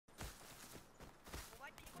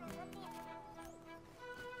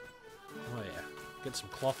Get some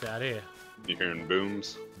cloth out here. You hearing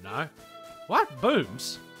booms? No. What?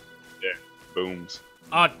 Booms? Yeah, booms.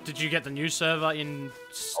 Oh, did you get the new server in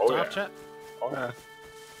staff chat? Oh yeah.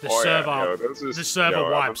 The server, the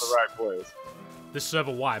server wipes. I'm in the right place. This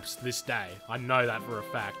server wipes this day. I know that for a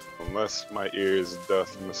fact. Unless my ears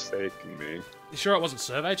doth mistake me. You sure it wasn't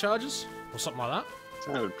survey charges? Or something like that?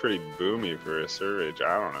 Sounded pretty boomy for a survey.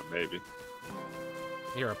 I don't know, maybe.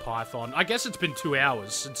 You're a Python. I guess it's been 2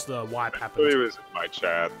 hours since the wipe If happened. it was in my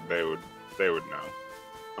chat, they would know.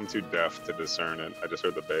 I'm too deaf to discern it. I just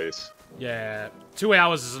heard the bass. Yeah, 2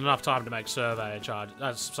 hours is enough time to make survey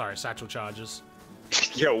charges. Sorry, satchel charges.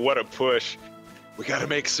 Yo, what a push. We gotta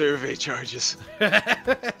make survey charges.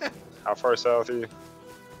 How far south are you?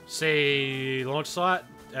 See launch site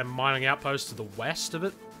and mining outpost to the west of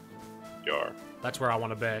it. You are. That's where I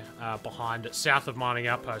want to be. Behind it, south of mining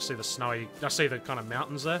outpost. See the snowy. I see the kind of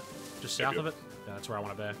mountains there, just south of it. Yeah, that's where I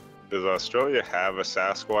want to be. Does Australia have a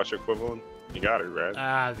Sasquatch equivalent? You got it, right?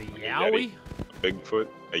 The Yowie. A Bigfoot?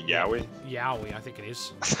 A Yowie? Yowie, I think it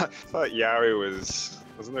is. I thought Yowie was...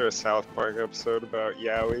 Wasn't there a South Park episode about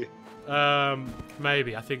Yowie?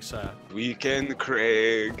 Maybe. I think so. Weekend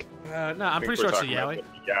Craig. No, I'm pretty sure it's a Yowie.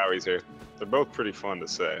 Yowies here. They're both pretty fun to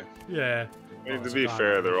say. Yeah. I mean, to be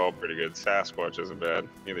fair, they're all pretty good. Sasquatch isn't bad.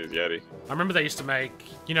 Neither is Yeti. I remember they used to make,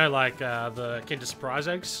 you know, like the Kinder Surprise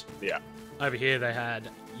eggs? Yeah. Over here they had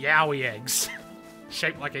Yowie eggs.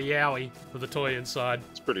 Shaped like a Yowie with a toy inside.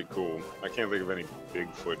 It's pretty cool. I can't think of any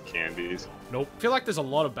Bigfoot candies. Nope. I feel like there's a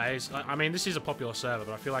lot of base. I mean, this is a popular server,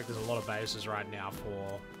 but I feel like there's a lot of bases right now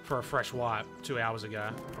for a fresh wipe 2 hours ago.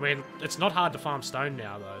 I mean, it's not hard to farm stone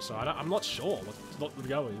now, though, so I'm not sure what the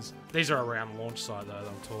go is. These are around launch site, though, that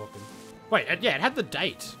I'm talking. Wait, yeah, it had the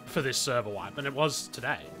date for this server wipe, and it was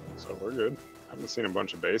today. So we're good. I haven't seen a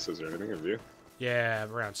bunch of bases or anything, have you? Yeah,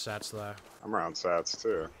 around Sats, though. I'm around Sats,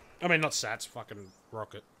 too. I mean, not Sats, fucking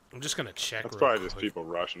Rocket. I'm just gonna check. That's probably just people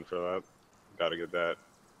rushing for that. Gotta get that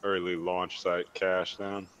early launch site cash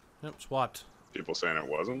down. Nope, swiped. People saying it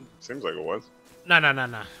wasn't? Seems like it was. No.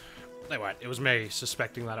 They weren't. It was me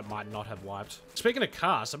suspecting that it might not have wiped. Speaking of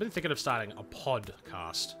cast, I've been thinking of starting a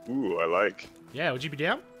podcast. Ooh, I like. Yeah, would you be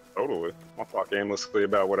down? Totally. I'll talk aimlessly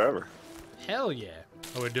about whatever. Hell yeah.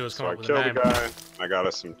 All we'd do is come up with a name. So I killed the guy. I got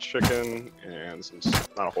us some chicken and some,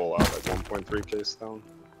 not a whole lot, like 1.3k stone.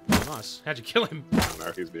 Oh, nice. How'd you kill him? I don't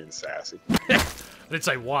know, he's being sassy. I didn't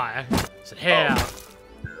say why. I said how.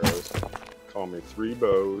 Oh, call me 3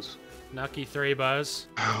 bows. Nucky 3 bows.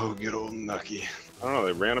 Oh, good old Nucky. I don't know,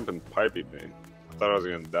 they ran up and piped me. I thought I was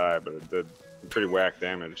gonna die, but it did pretty whack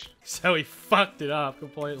damage. So he fucked it up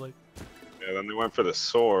completely. Yeah, then they went for the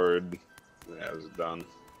sword. Yeah, it was done.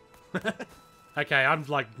 Okay, I'm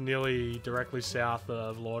like nearly directly south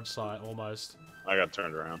of launch site, almost. I got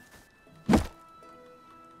turned around.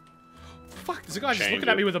 Fuck, there's a guy just looking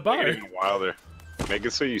at me with a bow. Make it even wilder. Make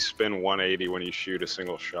it so you spin 180 when you shoot a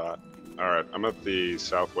single shot. Alright, I'm at the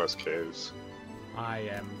southwest caves. I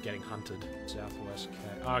am getting hunted. Southwest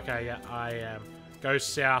cave. Okay, yeah, I am. Go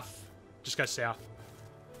south. Just go south.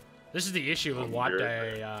 This is the issue with White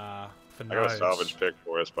Day for nodes. I got a salvage pick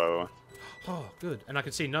for us, by the way. Oh, good. And I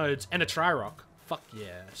can see nodes and a tri-rock. Fuck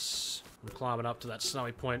yes. I'm climbing up to that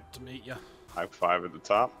snowy point to meet you. High 5 at the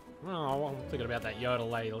top. Oh, I'm thinking about that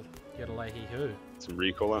yodelay-hee-hoo. Some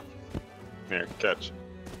recola. Here, catch.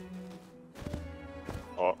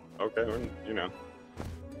 Oh, okay, you know.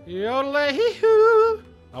 Yodelay-hee-hoo!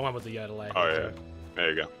 I went with the yodelay. Oh, yeah.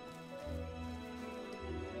 There you go.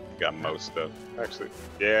 Got most stuff. Actually,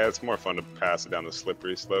 yeah, it's more fun to pass it down the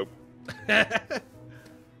slippery slope. No!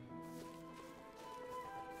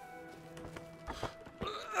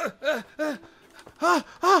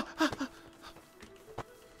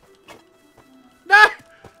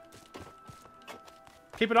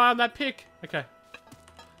 Keep an eye on that pick. Okay.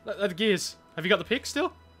 The gears. Have you got the pick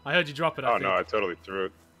still? I heard you drop it. Oh no, I totally threw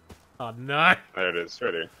it. Oh no. There it is,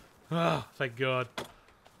 right here. Oh, thank God.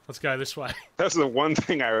 Let's go this way. That's the one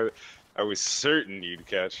thing I was certain you'd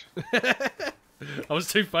catch. I was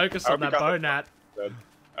too focused on that bow gnat. Oh,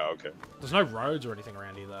 okay. There's no roads or anything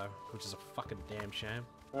around here though, which is a fucking damn shame.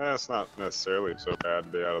 It's not necessarily so bad to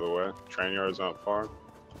be out of the way. Train yard's not far.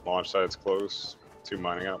 Launch site's close. 2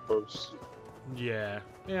 mining outposts. Yeah.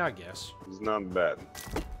 Yeah, I guess. It's not bad.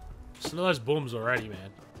 Some of those booms already,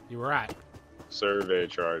 man. You were right. Survey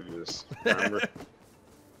charges. Remember?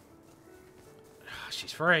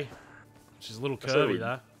 She's free. She's a little curvy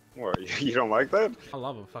though. What, you don't like that? I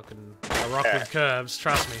love a rock with curves,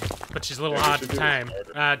 trust me. But she's a little hard to tame.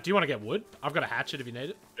 Do you want to get wood? I've got a hatchet if you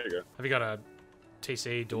need it. There you go. Have you got a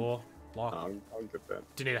TC door lock? I'll get that.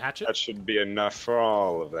 Do you need a hatchet? That should be enough for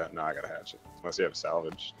all of that. No, I got a hatchet. Unless you have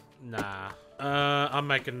salvage. Nah. I'm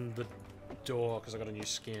making the door because I got a new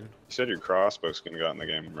skin. You said your crossbow skin got in the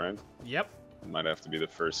game, right? Yep. Might have to be the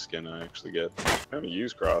first skin I actually get. I haven't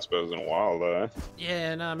used crossbows in a while, though.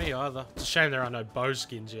 Yeah, nah, me either. It's a shame there are no bow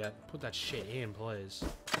skins yet. Put that shit in, please.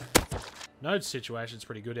 Node situation's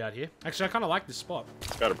pretty good out here. Actually, I kind of like this spot.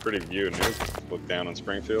 Got a pretty view, Nuke. Look down on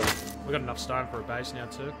Springfield. We got enough stone for a base now,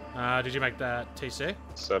 too. Did you make that TC?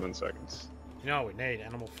 7 seconds. You know what we need?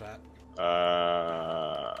 Animal fat.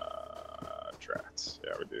 Trats.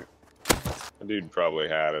 Yeah, we do. The dude probably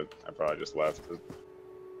had it. I probably just left it.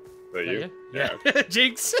 Is that you? Yeah.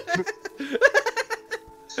 Jinx!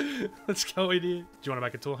 Let's go in here. Do you want to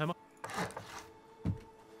make a tool hammer?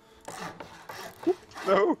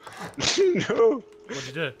 No! No! What'd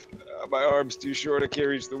you do? My arm's too short, I can't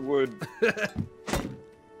reach the wood.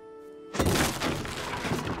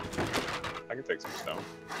 I can take some stone.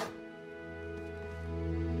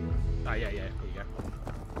 Oh, yeah, here you go.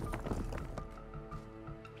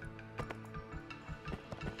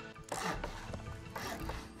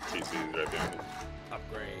 TC is right behind it.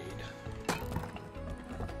 Upgrade.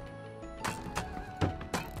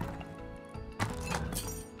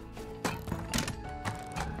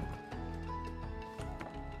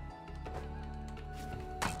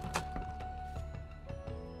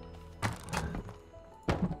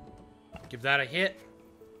 Give that a hit.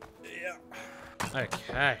 Yeah.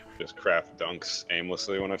 Okay. Just craft dunks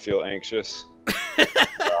aimlessly when I feel anxious.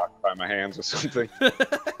 Rock by my hands or something. I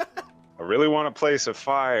really want to place a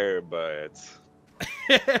fire, but...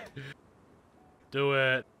 Do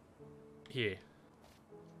it. Here.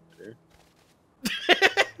 Here?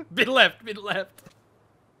 Bit left, bit left.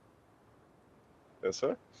 This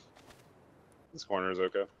way? This corner is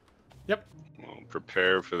okay. Yep. Well,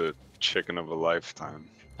 prepare for the chicken of a lifetime.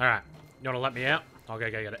 Alright. You want to let me out? I'll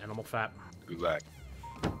go get animal fat. Gulag.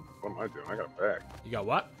 What am I doing? I got a bag. You got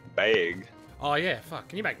what? Bag? Oh, yeah. Fuck.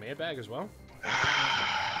 Can you make me a bag as well?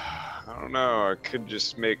 I don't know. I could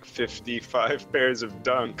just make 55 pairs of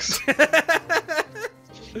dunks.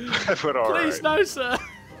 But alright. Please, no, sir.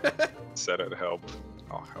 Said I'd help.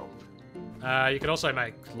 I'll help. You could also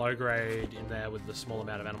make low grade in there with the small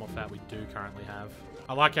amount of animal fat we do currently have.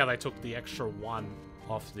 I like how they took the extra 1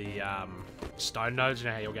 off the stone nodes. You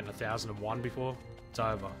know how you were getting 1001 before? It's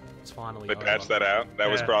over. It's finally They over. patched that out? That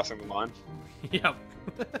was Yeah. crossing the line? Yep.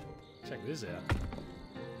 Check this out.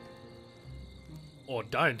 Or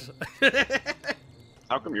don't.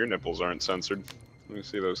 How come your nipples aren't censored? Let me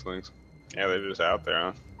see those things. Yeah, they're just out there,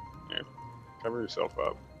 huh? Here. Cover yourself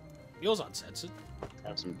up. Yours aren't censored.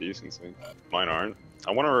 Have some decency. Mine aren't.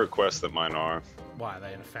 I want to request that mine are. Why are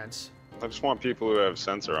they an offense? I just want people who have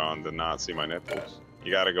censor on to not see my nipples.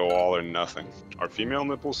 You gotta go all or nothing. Are female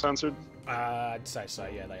nipples censored? I'd say so,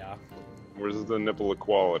 yeah, they are. Where's the nipple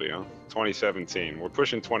equality, huh? 2017. We're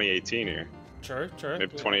pushing 2018 here. True, true.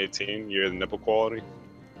 Maybe 2018, year of the nipple quality?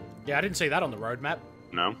 Yeah, I didn't see that on the roadmap.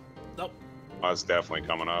 No? Nope. Oh, that's definitely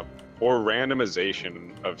coming up. Or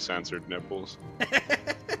randomization of censored nipples.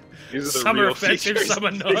 These are the Some are real offensive, features. some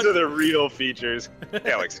are not. These are the real features.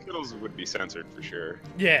 Yeah, like Skittles would be censored for sure.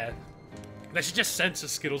 Yeah. They should just censor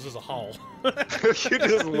Skittles as a whole. You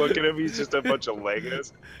just look at him, he's just a bunch of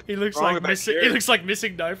Legos. He looks Wrong like with that missing. He character? looks like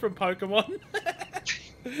Missing No from Pokemon.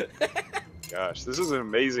 Gosh, this is an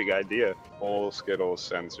amazing idea. Whole Skittles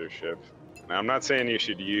censorship. Now, I'm not saying you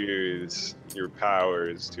should use your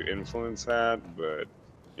powers to influence that, but,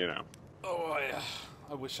 you know. Oh, yeah.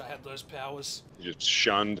 I wish I had those powers. You're just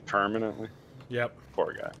shunned permanently. Yep.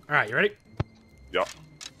 Poor guy. Alright, you ready? Yup.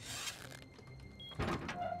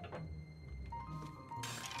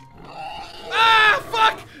 Ah,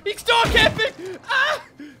 fuck! He's door camping! Ah!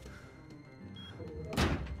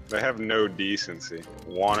 They have no decency.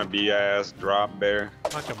 Wannabe ass drop bear.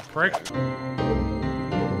 Fucking prick.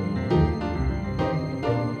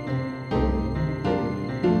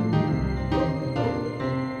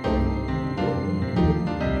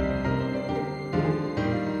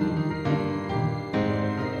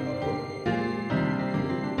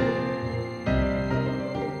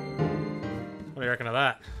 What do you reckon of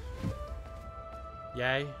that?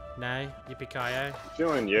 Yay? Nay? Yippee-ki-yay?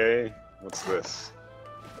 Feeling yay. What's this?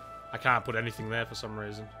 I can't put anything there for some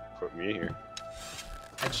reason. Put me here.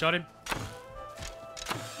 Headshot him.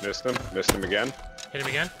 Missed him. Missed him again. Hit him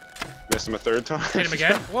again. Missed him a third time. Hit him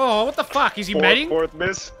again. Whoa, what the fuck? Is he medding? Fourth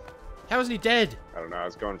miss. How isn't he dead? I don't know. I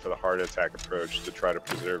was going for the heart attack approach to try to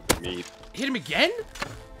preserve the meat. Hit him again?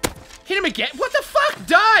 Hit him again? What the fuck?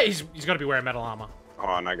 Die! He's got to be wearing metal armor.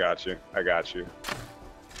 Oh, and I got you. I got you.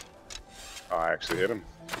 Oh, I actually hit him.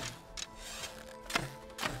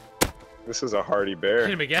 This is a hardy bear.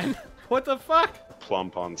 Hit him again? What the fuck?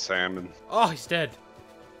 Plump on salmon. Oh, he's dead.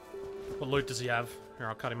 What loot does he have? Here,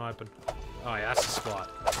 I'll cut him open. Oh yeah, that's the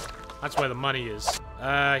spot. That's where the money is.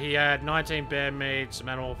 He had 19 bear meat, some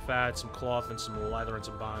animal fat, some cloth, and some leather and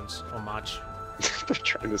some bones. Not much. They're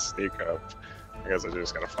trying to sneak up. I guess I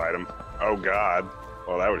just gotta fight him. Oh god.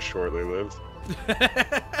 Well, that was shortly lived.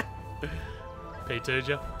 P2'd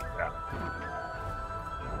ya? Yeah.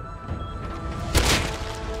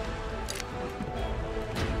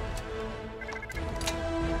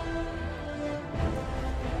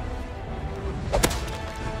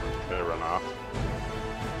 Did it run off?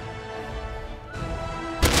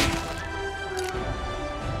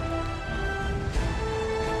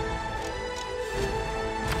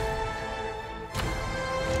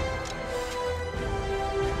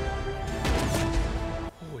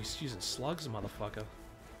 Oh, he's using slugs, motherfucker.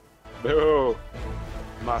 No!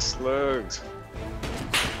 My slugs!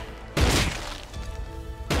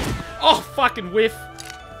 Oh, fucking whiff!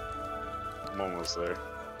 I'm almost there.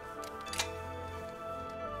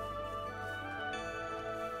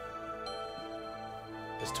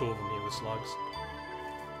 There's 2 of them here with slugs.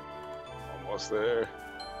 Almost there.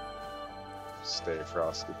 Stay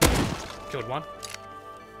frosty. Killed one.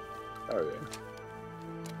 Oh yeah.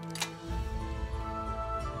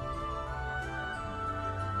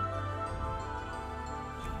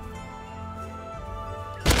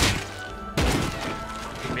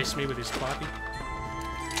 He missed me with his clappy.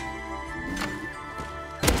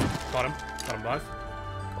 Got him. Got them both.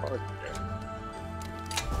 Fuck yeah.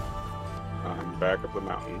 I'm back up the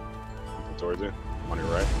mountain. Looking towards you. On your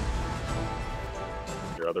right.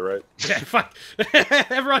 Your other right. Yeah, fuck.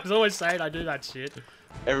 Everyone's always saying I do that shit.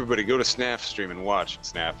 Everybody go to Snap's stream and watch.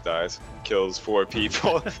 Snap dies. Kills 4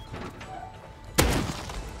 people.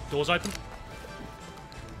 Doors open.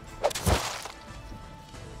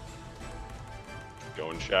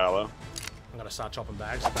 Going shallow. I'm gonna start chopping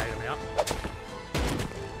bags to bait them out.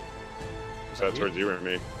 Is that towards you or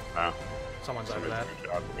me? No. Someone's over there.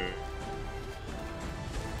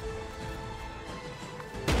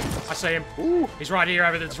 I see him. Ooh. He's right here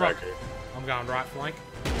over this rock. Okay. I'm going right flank.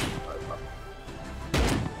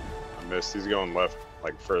 I missed. He's going left,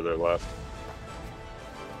 like further left.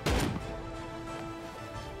 Trying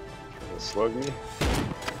to slug me.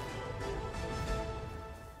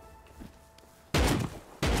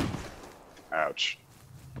 Ouch.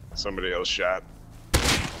 Somebody else shot.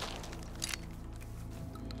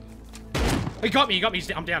 He got me. He got me.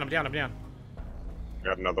 I'm down. I'm down. I'm down.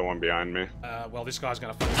 Got another one behind me. Well, this guy's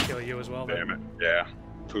gonna fucking kill you as well. Then. Damn it. Yeah.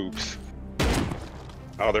 Poops.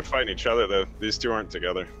 Oh, they're fighting each other though. These 2 aren't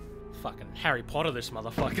together. Fucking Harry Potter, this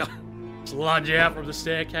motherfucker. Just lunge out from the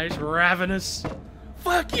staircase, ravenous.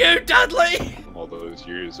 Fuck you, Dudley! All those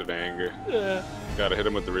years of anger. Yeah. Gotta hit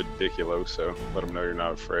him with the ridiculoso. Let him know you're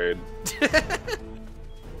not afraid.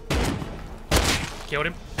 Killed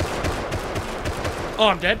him. Oh,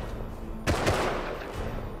 I'm dead.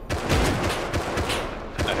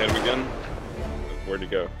 I hit him again. Where'd he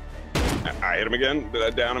go? I hit him again. Did I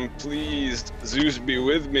down him? Please, Zeus be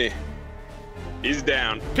with me. He's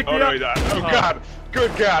down. Pick oh me no, up. he's not. Oh god.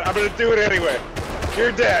 Good god. I'm gonna do it anyway.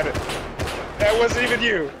 You're dead. That wasn't even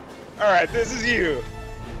you. Alright, this is you.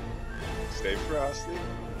 Stay frosty.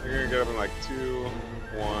 You're gonna get up in like 2,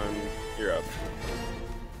 1. You're up.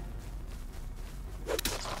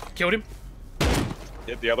 Killed him.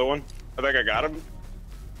 Hit the other one. I think I got him.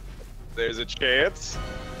 There's a chance.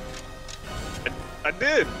 I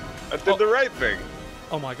did. I did the right thing.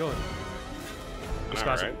 Oh my god. This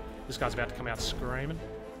Alright. guy's about to come out screaming.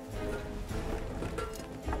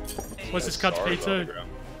 What's this cut to Stars on the P2? ground.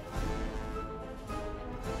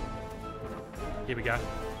 Here we go.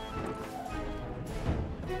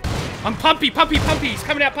 I'm pumpy, pumpy, pumpy! He's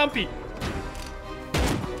coming out pumpy!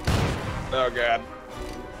 Oh god.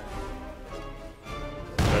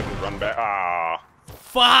 I have to run back. Ah.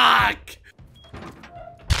 Fuck!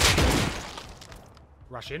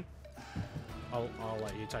 Rush in. I'll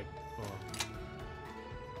let you take. Oh.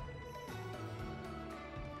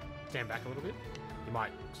 Stand back a little bit. You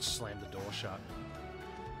might slam the door shut.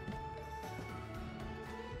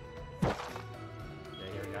 Yeah,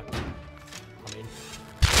 here we go. I'm in.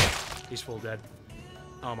 He's full dead.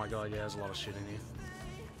 Oh my god, yeah, there's a lot of shit in here.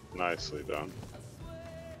 Nicely done.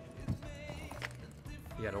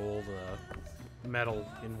 You had all the metal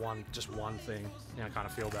in just one thing. Yeah, I kind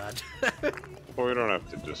of feel bad. Well, we don't have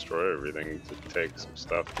to destroy everything to take some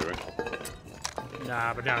stuff, do we?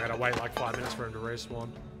 Nah, but now I gotta wait like 5 minutes for him to respawn.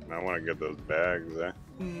 I want to get those bags, eh?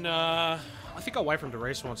 Nah, I think I'll wait for him to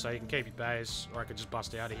respawn so you can keep your base, or I could just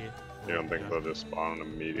bust out of here. You don't think they'll just spawn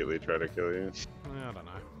and immediately try to kill you? I don't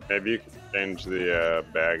know. Maybe you can change the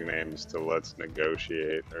bag names to "Let's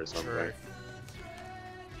Negotiate" or something. True.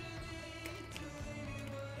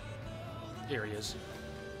 Here he is.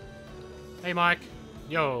 Hey, Mike.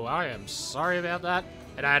 Yo, I am sorry about that.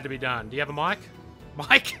 It had to be done. Do you have a mic?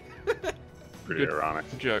 Mike? Pretty ironic.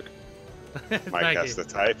 Joke. Mike has to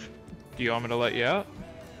type. Do you want me to let you out?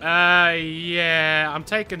 Yeah. I'm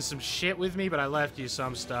taking some shit with me, but I left you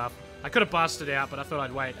some stuff. I could have busted out, but I thought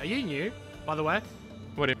I'd wait. Are you new, by the way?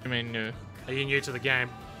 What do you mean new? Are you new to the game?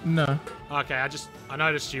 No. Okay, I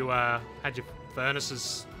noticed you had your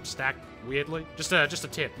furnaces stacked weirdly. Just a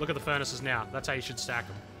tip. Look at the furnaces now. That's how you should stack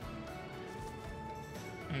them.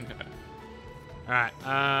 Okay. All right.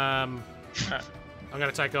 I'm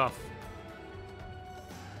gonna take off.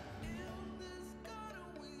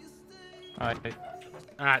 Alright.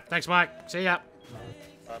 All right. Thanks, Mike. See ya.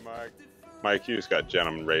 Bye, Mike. Mike, you just got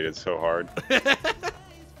gentleman rated so hard.